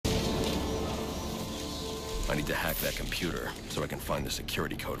I need to hack that computer so I can find the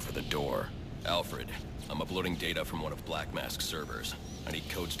security code for the door. Alfred, I'm uploading data from one of Black Mask's servers. I need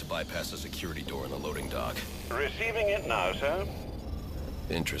codes to bypass the security door in the loading dock. Receiving it now, sir.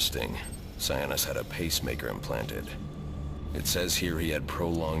 Interesting. Sionis had a pacemaker implanted. It says here he had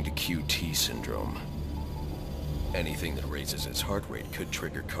prolonged QT syndrome. Anything that raises his heart rate could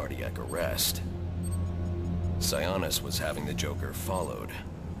trigger cardiac arrest. Sionis was having the Joker followed.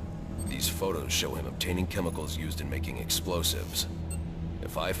 These photos show him obtaining chemicals used in making explosives.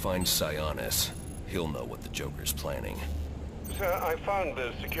 If I find Sionis, he'll know what the Joker's planning. Sir, I found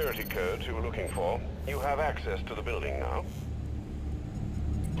the security codes you were looking for. You have access to the building now.